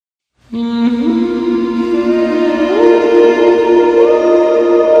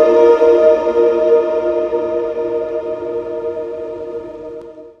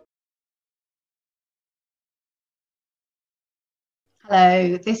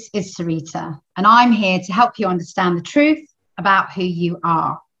Hello, this is Sarita, and I'm here to help you understand the truth about who you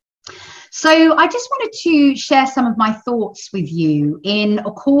are. So I just wanted to share some of my thoughts with you in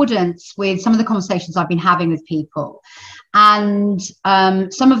accordance with some of the conversations I've been having with people, and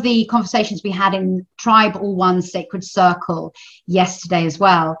some of the conversations we had in Tribe All One Sacred Circle yesterday as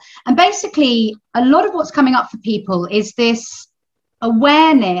well. And basically, a lot of what's coming up for people is this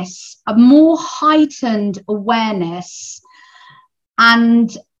awareness, a more heightened awareness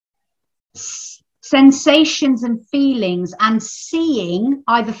and sensations and feelings, and seeing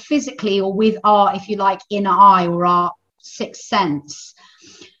either physically or with our, if you like, inner eye or our sixth sense,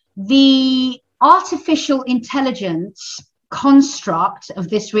 the artificial intelligence construct of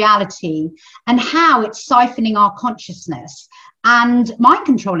this reality and how it's siphoning our consciousness and mind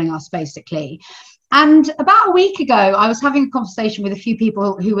controlling us, basically. And about a week ago, I was having a conversation with a few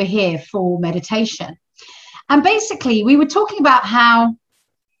people who were here for meditation. And basically, we were talking about how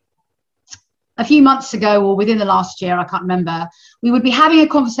a few months ago, or within the last year, I can't remember, we would be having a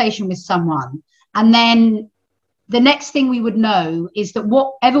conversation with someone. And then the next thing we would know is that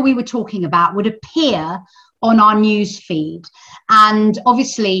whatever we were talking about would appear on our news feed. And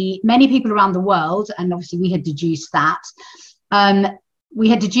obviously, many people around the world, and obviously we had deduced that,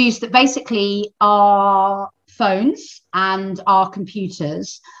 basically our phones and our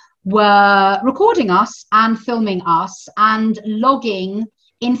computers were recording us and filming us and logging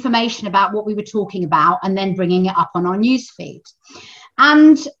information about what we were talking about and then bringing it up on our news feed.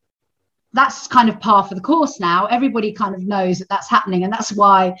 And that's kind of par for the course now. Everybody kind of knows that that's happening. And that's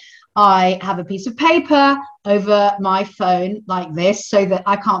why I have a piece of paper over my phone like this so that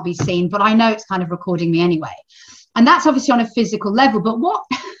I can't be seen, but I know it's kind of recording me anyway. And that's obviously on a physical level. But what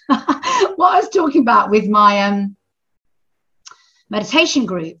I was talking about with my meditation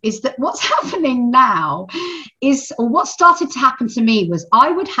group is that what's happening now is, or what started to happen to me was,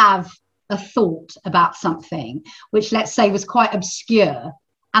 I would have a thought about something which, let's say, was quite obscure,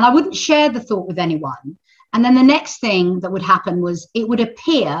 and I wouldn't share the thought with anyone. And then the next thing that would happen was it would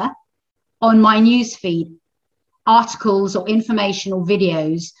appear on my newsfeed, articles or information or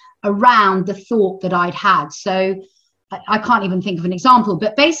videos around the thought that I'd had. So I can't even think of an example,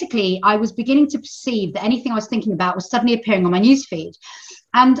 but basically I was beginning to perceive that anything I was thinking about was suddenly appearing on my newsfeed.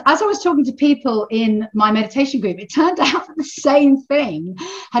 And as I was talking to people in my meditation group, it turned out that the same thing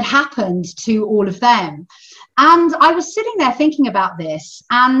had happened to all of them. And I was sitting there thinking about this,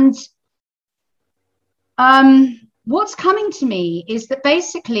 and what's coming to me is that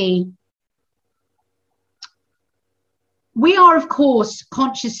basically we are, of course,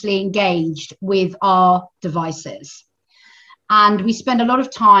 consciously engaged with our devices. And we spend a lot of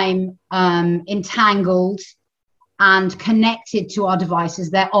time entangled and connected to our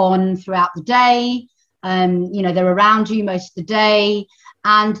devices. They're on throughout the day. They're around you most of the day.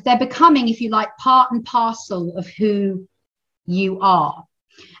 And they're becoming, if you like, part and parcel of who you are.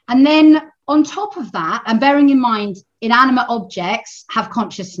 And then on top of that, and bearing in mind, inanimate objects have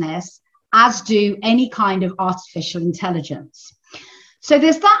consciousness, as do any kind of artificial intelligence. So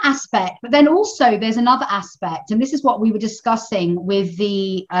there's that aspect, but then also there's another aspect, and this is what we were discussing with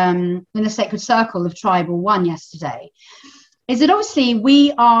the in the Sacred Circle of Tribe All One yesterday, is that obviously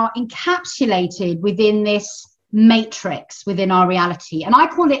we are encapsulated within this matrix within our reality. And I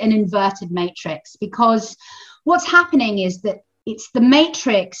call it an inverted matrix, because what's happening is that it's the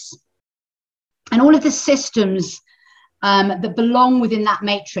matrix and all of the systems that belong within that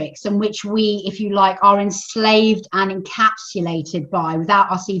matrix, and which we, if you like, are enslaved and encapsulated by without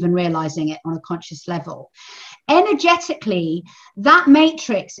us even realizing it on a conscious level. Energetically, that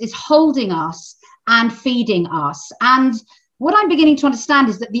matrix is holding us and feeding us. And what I'm beginning to understand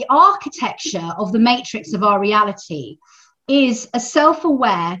is that the architecture of the matrix of our reality is a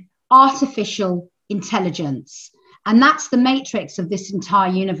self-aware artificial intelligence. And that's the matrix of this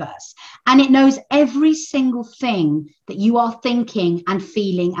entire universe. And it knows every single thing that you are thinking and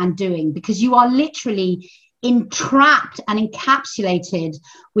feeling and doing, because you are literally entrapped and encapsulated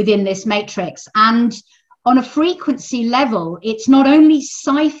within this matrix. And on a frequency level, it's not only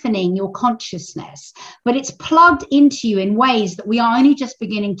siphoning your consciousness, but it's plugged into you in ways that we are only just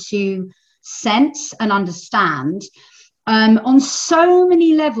beginning to sense and understand on so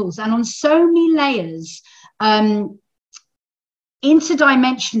many levels and on so many layers.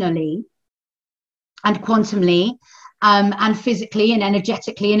 Interdimensionally and quantumly, and physically and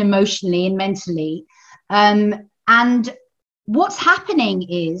energetically and emotionally and mentally. And what's happening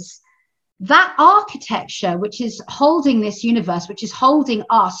is that architecture, which is holding this universe, which is holding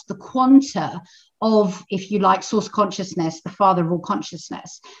us, the quanta of, if you like, source consciousness, the father of all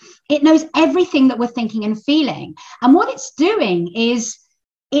consciousness, it knows everything that we're thinking and feeling. And what it's doing is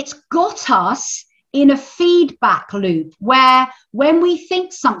it's got us in a feedback loop where when we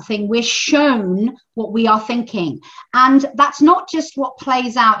think something, we're shown what we are thinking. And that's not just what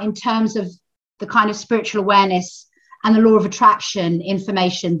plays out in terms of the kind of spiritual awareness and the law of attraction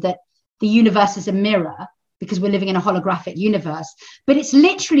information that the universe is a mirror because we're living in a holographic universe, but it's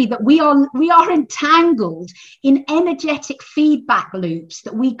literally that we are entangled in energetic feedback loops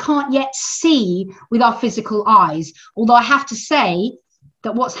that we can't yet see with our physical eyes. Although I have to say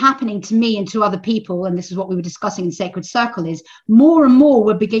that what's happening to me and to other people, and this is what we were discussing in Sacred Circle, is more and more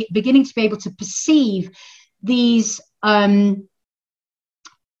we're beginning to be able to perceive these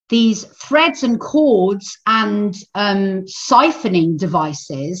threads and cords and siphoning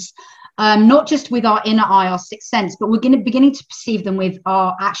devices, not just with our inner eye, our sixth sense, but we're beginning to perceive them with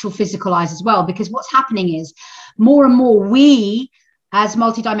our actual physical eyes as well. Because what's happening is more and more we, as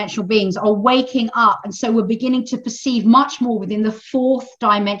multidimensional beings, are waking up. And so we're beginning to perceive much more within the fourth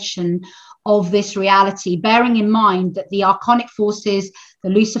dimension of this reality, bearing in mind that the archonic forces, the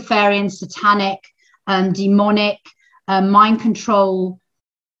Luciferian, satanic, demonic, mind control,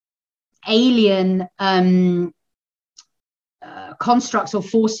 alien constructs or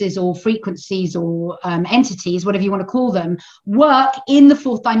forces or frequencies or entities, whatever you want to call them, work in the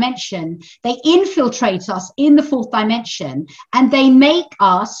fourth dimension. They infiltrate us in the fourth dimension, and they make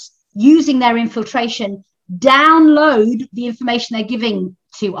us, using their infiltration, download the information they're giving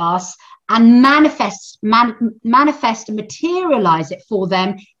to us and manifest and materialize it for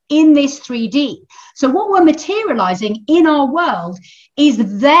them in this 3D. So what we're materializing in our world is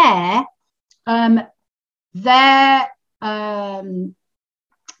their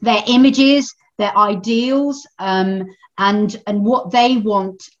images, their ideals, and what they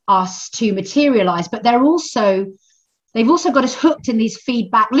want us to materialize. But they've also got us hooked in these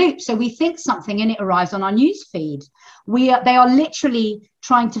feedback loops. So we think something and it arrives on our news feed. They are literally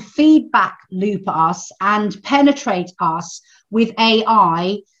trying to feedback loop us and penetrate us with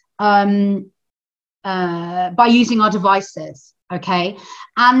AI by using our devices. Okay.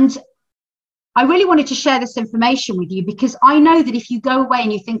 And I really wanted to share this information with you because I know that if you go away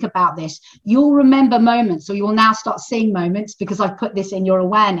and you think about this, you'll remember moments, or you will now start seeing moments, because I've put this in your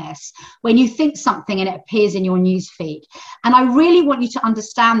awareness, when you think something and it appears in your news feed. And I really want you to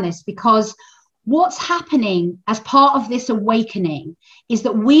understand this, because what's happening as part of this awakening is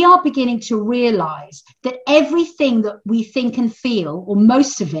that we are beginning to realize that everything that we think and feel, or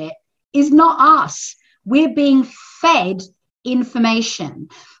most of it, is not us. We're being fed information.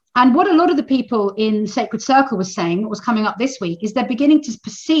 And what a lot of the people in Sacred Circle was saying, what was coming up this week, is they're beginning to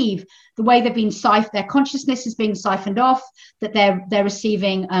perceive the way they've been their consciousness is being siphoned off, that they're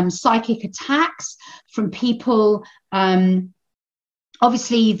receiving psychic attacks from people.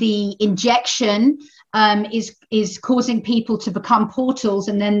 Obviously, the injection is causing people to become portals,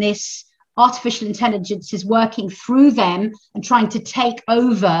 and then this artificial intelligence is working through them and trying to take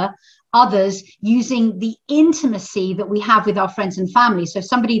over others using the intimacy that we have with our friends and family. So if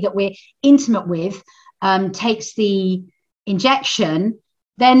somebody that we're intimate with takes the injection,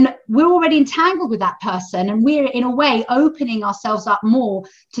 then we're already entangled with that person, and we're in a way opening ourselves up more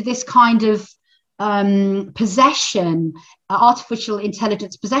to this kind of possession, artificial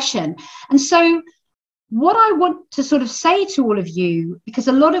intelligence possession. And so what I want to sort of say to all of you, because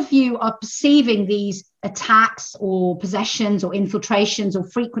a lot of you are perceiving these attacks or possessions or infiltrations or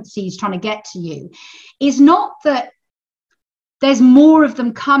frequencies trying to get to you, is not that there's more of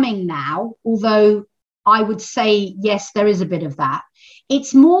them coming now, although I would say, yes, there is a bit of that.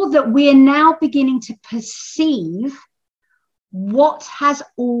 It's more that we're now beginning to perceive what has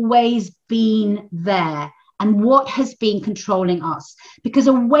always been there and what has been controlling us. Because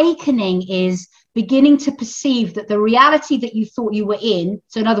awakening is beginning to perceive that the reality that you thought you were in,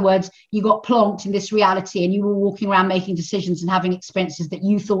 so in other words, you got plonked in this reality and you were walking around making decisions and having experiences that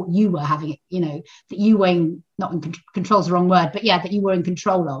you thought you were having, that you were not in control is the wrong word, but yeah, that you were in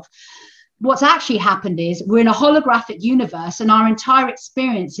control of. What's actually happened is we're in a holographic universe, and our entire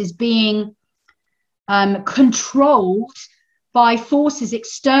experience is being controlled by forces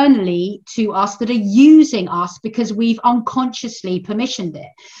externally to us that are using us because we've unconsciously permissioned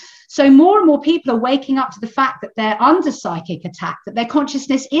it. So more and more people are waking up to the fact that they're under psychic attack, that their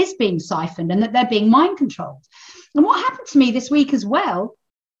consciousness is being siphoned and that they're being mind controlled. And what happened to me this week as well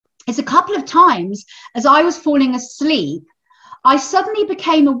is a couple of times as I was falling asleep, I suddenly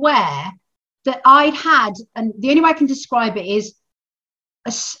became aware that I'd had, and the only way I can describe it is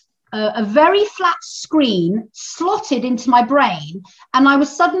a very flat screen slotted into my brain, and I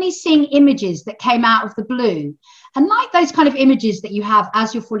was suddenly seeing images that came out of the blue. And like those kind of images that you have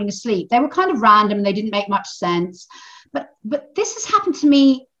as you're falling asleep, they were kind of random, they didn't make much sense. But this has happened to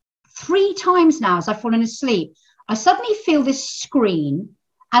me 3 times now as I've fallen asleep. I suddenly feel this screen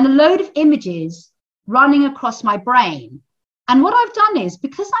and a load of images running across my brain. And what I've done is,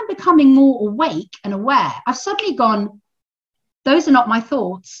 because I'm becoming more awake and aware, I've suddenly gone, those are not my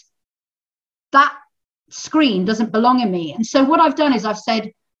thoughts. That screen doesn't belong in me. And so what I've done is I've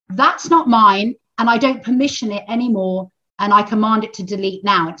said, that's not mine, and I don't permission it anymore. And I command it to delete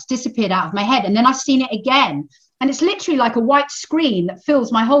now. It's disappeared out of my head. And then I've seen it again. And it's literally like a white screen that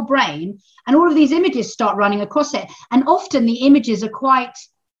fills my whole brain. And all of these images start running across it. And often the images are quite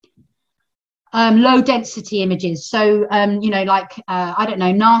low density images. So, like, I don't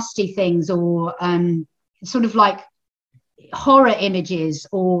know, nasty things, or sort of like horror images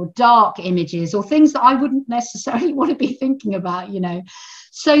or dark images, or things that I wouldn't necessarily want to be thinking about,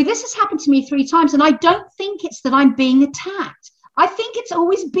 So this has happened to me 3 times, and I don't think it's that I'm being attacked. I think it's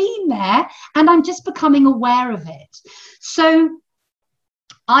always been there, and I'm just becoming aware of it. So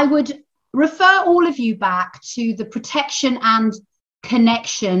I would refer all of you back to the protection and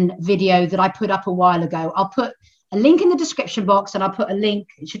connection video that I put up a while ago. I'll put a link in the description box, and I'll put a link,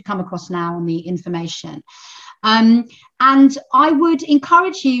 it should come across now on the information. And I would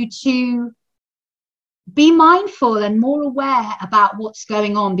encourage you to be mindful and more aware about what's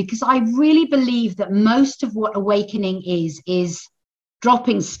going on, because I really believe that most of what awakening is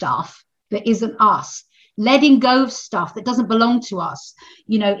dropping stuff that isn't us, letting go of stuff that doesn't belong to us,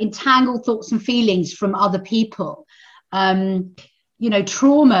 entangled thoughts and feelings from other people,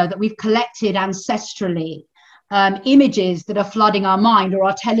 trauma that we've collected ancestrally, images that are flooding our mind, or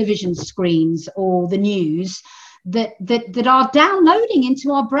our television screens, or the news that are downloading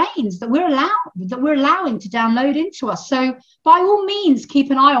into our brains, that we're allowing to download into us. So by all means,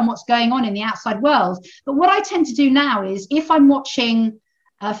 keep an eye on what's going on in the outside world. But what I tend to do now is, if I'm watching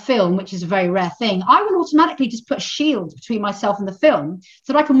a film, which is a very rare thing, I will automatically just put a shield between myself and the film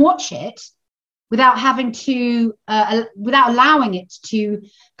so that I can watch it without having to, without allowing it to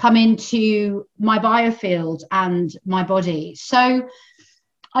come into my biofield and my body. So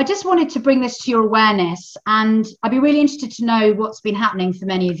I just wanted to bring this to your awareness, and I'd be really interested to know what's been happening for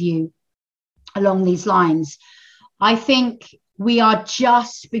many of you along these lines. I think we are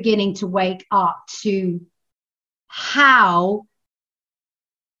just beginning to wake up to how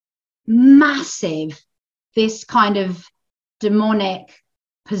massive this kind of demonic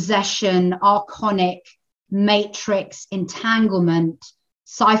possession, archonic matrix entanglement,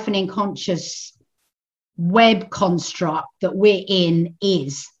 siphoning conscious web construct that we're in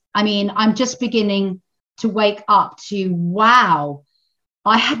is. I mean, I'm just beginning to wake up to, wow,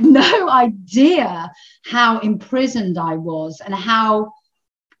 I had no idea how imprisoned I was, and how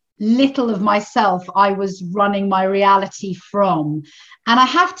little of myself I was running my reality from. And I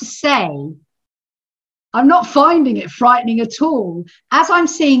have to say, I'm not finding it frightening at all. As I'm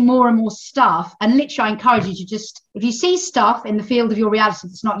seeing more and more stuff, and literally I encourage you to just, if you see stuff in the field of your reality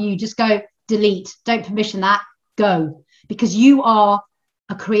that's not you, just go delete. Don't permission that. Go. Because you are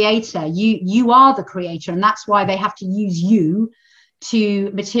a creator. You are the creator, and that's why they have to use you to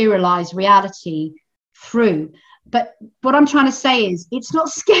materialize reality through. But what I'm trying to say is, it's not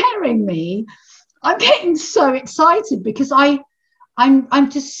scaring me. I'm getting so excited, because I'm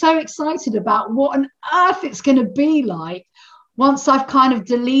just so excited about what on earth it's going to be like once I've kind of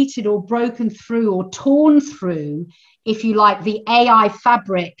deleted or broken through or torn through, if you like, the AI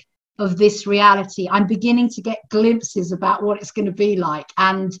fabric of this reality. I'm beginning to get glimpses about what it's going to be like,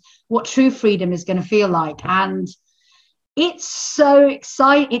 and what true freedom is going to feel like. And it's so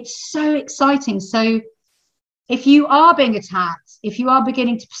exciting. It's so exciting. So if you are being attacked, if you are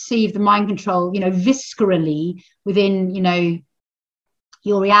beginning to perceive the mind control, viscerally within,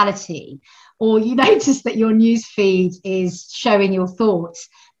 your reality, or you notice that your news feed is showing your thoughts,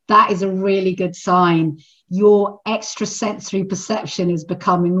 that is a really good sign. Your extrasensory perception is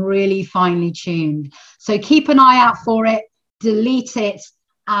becoming really finely tuned. So keep an eye out for it, delete it,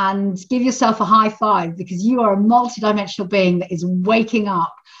 and give yourself a high five, because you are a multidimensional being that is waking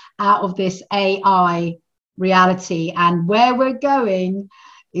up out of this AI reality. And where we're going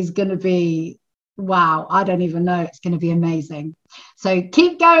is going to be, wow, I don't even know. It's going to be amazing. So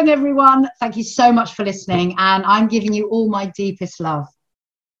keep going, everyone. Thank you so much for listening. And I'm giving you all my deepest love.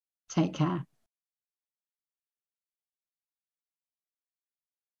 Take care.